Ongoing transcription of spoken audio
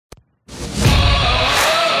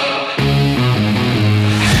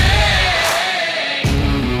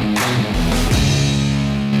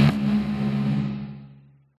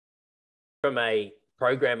from a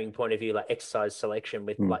programming point of view, like exercise selection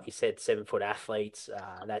with, like you said, 7-foot athletes,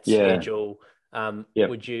 that Yeah. schedule, Yep.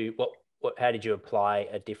 would you, how did you apply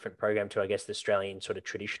a different program to, I guess, the Australian sort of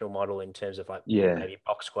traditional model in terms of like Yeah. maybe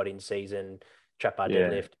box squat in season, trap bar Yeah.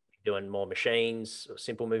 deadlift, doing more machines or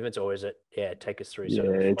simple movements, or is it, take us through Yeah. sort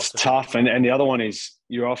of the It's philosophy? tough. And the other one is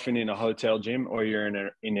you're often in a hotel gym or you're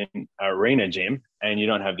in an arena gym and you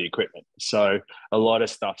don't have the equipment. So a lot of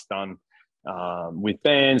stuff's done with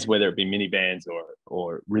bands, whether it be mini bands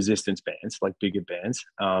or resistance bands, like bigger bands.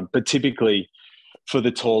 But typically for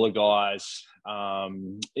the taller guys,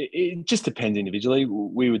 it just depends individually.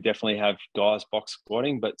 We would definitely have guys box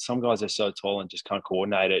squatting, but some guys are so tall and just can't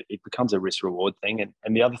coordinate it. It becomes a risk reward thing.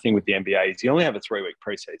 And the other thing with the NBA is you only have a 3-week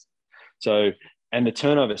preseason. So, and the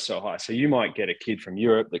turnover is so high. So you might get a kid from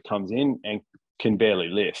Europe that comes in and can barely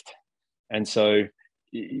lift. And so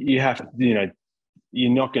you have, you're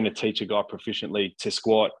not going to teach a guy proficiently to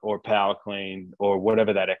squat or power clean or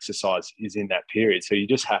whatever that exercise is in that period. So you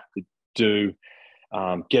just have to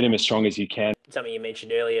get him as strong as you can. Something you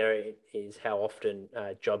mentioned earlier is how often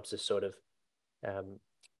jobs are sort of um,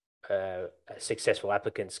 successful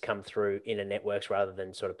applicants come through inner networks rather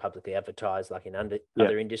than sort of publicly advertised like in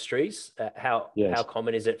other industries. How Yes.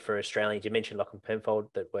 common is it for Australians? You mentioned Lachlan Penfold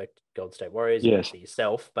that worked Golden State Warriors, and Yes. obviously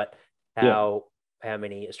yourself, but Yeah. how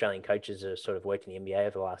many Australian coaches have sort of worked in the NBA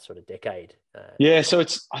over the last sort of decade? Yeah. So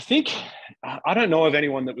I don't know of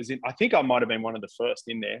anyone that was in. I think I might have been one of the first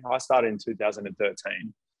in there. I started in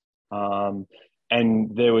 2013.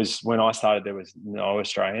 And when I started, there was no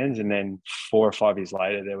Australians. And then 4 or 5 years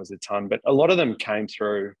later, there was a ton. But a lot of them came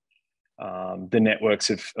through the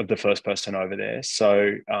networks of the first person over there.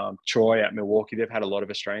 So Troy at Milwaukee, they've had a lot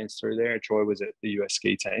of Australians through there. Troy was at the US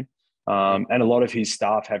ski team. And a lot of his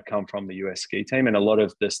staff have come from the US ski team. And a lot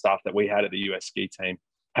of the staff that we had at the US ski team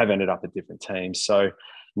have ended up at different teams. So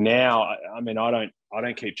now, I mean, I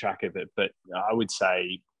don't keep track of it, but I would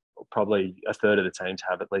say probably a third of the teams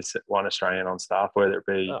have at least one Australian on staff, whether it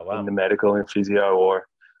be Oh, wow. in the medical and physio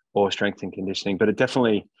or strength and conditioning. But it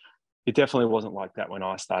definitely wasn't like that when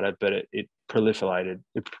I started, but it proliferated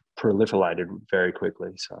very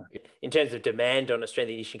quickly. So in terms of demand on a strength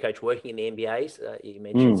and conditioning coach working in the NBAs, you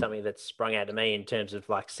mentioned something that sprung out to me in terms of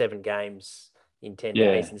like 7 games in 10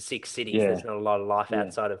 days yeah, in 6 cities. yeah, There's not a lot of life yeah,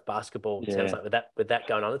 outside of basketball. It sounds yeah, like with that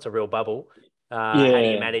going on, it's a real bubble. How do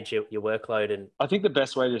you yeah. manage your workload? And I think the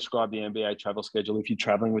best way to describe the NBA travel schedule, if you're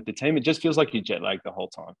traveling with the team, it just feels like you're jet lagged the whole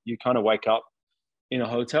time. You kind of wake up in a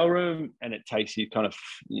hotel room and it takes you kind of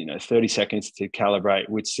 30 seconds to calibrate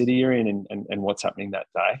which city you're in and what's happening that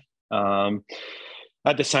day.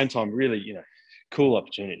 At the same time, really, cool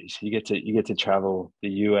opportunities. You get to travel the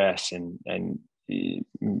US and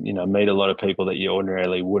meet a lot of people that you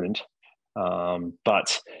ordinarily wouldn't.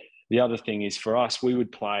 But the other thing is for us, we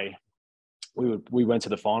went to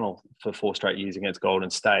the final for 4 straight years against Golden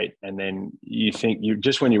State. And then you think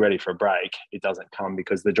just when you're ready for a break, it doesn't come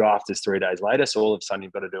because the draft is 3 days later. So all of a sudden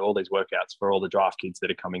you've got to do all these workouts for all the draft kids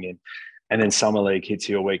that are coming in. And then summer league hits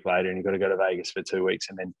you a week later and you've got to go to Vegas for 2 weeks.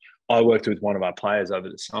 And then I worked with one of our players over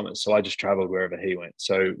the summer. So I just traveled wherever he went.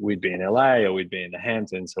 So we'd be in LA or we'd be in the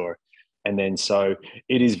Hamptons and then so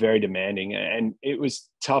it is very demanding. And it was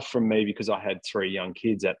tough for me because I had 3 young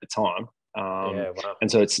kids at the time. yeah, wow. And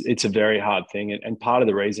so it's a very hard thing. And part of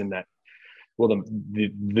the reason that, well,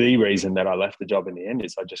 the reason that I left the job in the end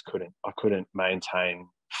is I couldn't maintain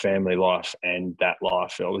family life and that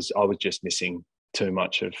life. I was just missing too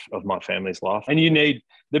much of my family's life. And you need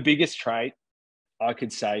the biggest trait, I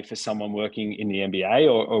could say, for someone working in the NBA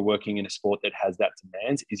or working in a sport that has that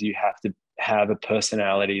demands is you have to have a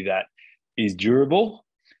personality that is durable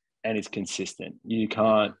and it's consistent. You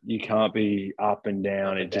can't be up and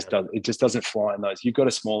down. It just doesn't fly in those. You've got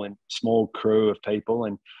a small crew of people,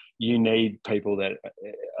 and you need people that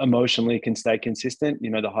emotionally can stay consistent.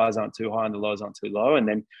 The highs aren't too high and the lows aren't too low. And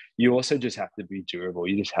then you also just have to be durable.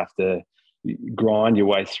 You just have to grind your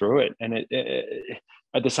way through it. And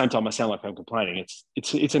at the same time, I sound like I'm complaining.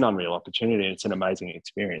 It's an unreal opportunity and it's an amazing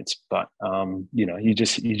experience. But you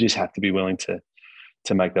just have to be willing to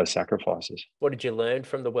make those sacrifices. What did you learn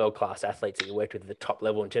from the world-class athletes that you worked with at the top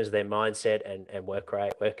level in terms of their mindset and work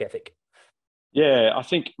rate, work ethic? Yeah, I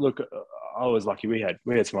think, look, I was lucky. We had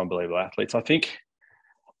some unbelievable athletes. I think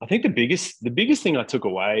the biggest thing I took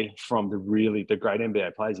away from the great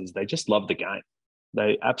NBA players is they just love the game.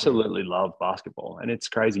 They absolutely love basketball. And it's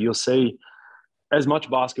crazy. You'll see as much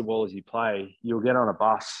basketball as you play, you'll get on a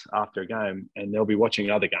bus after a game and they'll be watching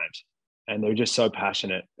other games. And they're just so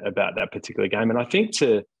passionate about that particular game. And I think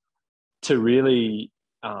to really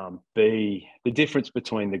be the difference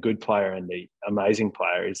between the good player and the amazing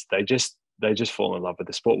player is they just fall in love with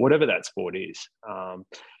the sport, whatever that sport is.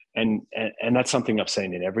 And that's something I've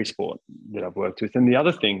seen in every sport that I've worked with. And the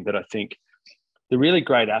other thing that I think the really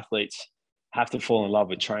great athletes have to fall in love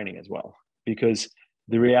with training as well, because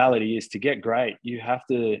the reality is, to get great, you have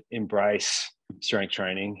to embrace strength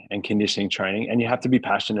training and conditioning training, and you have to be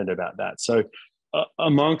passionate about that. So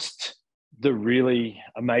amongst the really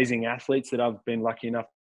amazing athletes that I've been lucky enough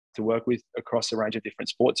to work with across a range of different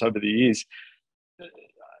sports over the years,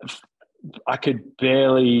 I could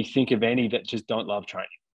barely think of any that just don't love training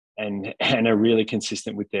and are really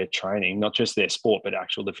consistent with their training, not just their sport, but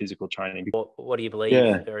the physical training. What do you believe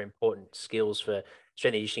are important skills for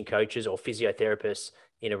strength and conditioning coaches or physiotherapists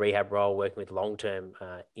in a rehab role working with long-term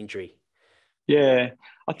injury? Yeah,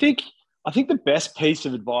 I think the best piece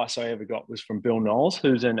of advice I ever got was from Bill Knowles,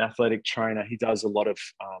 who's an athletic trainer. He does a lot of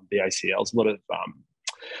the ACLs, a lot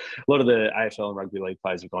of the AFL and rugby league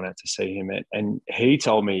players have gone out to see him, and he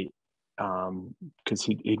told me, because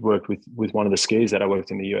he'd worked with one of the skiers that I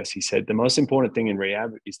worked in the US, he said the most important thing in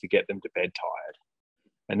rehab is to get them to bed tired.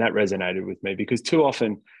 And that resonated with me, because too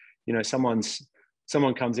often, you know, someone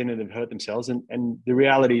comes in and they've hurt themselves, and the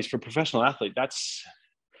reality is, for a professional athlete, that's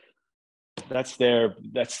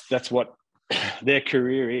what their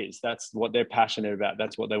career is. That's what they're passionate about.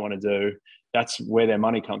 That's what they want to do. That's where their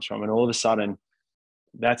money comes from. And all of a sudden,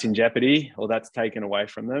 that's in jeopardy, or that's taken away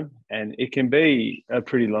from them. And it can be a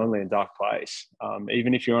pretty lonely and dark place,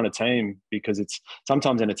 even if you're on a team, because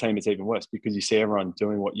sometimes in a team, it's even worse, because you see everyone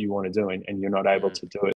doing what you want to do, and you're not able to do it.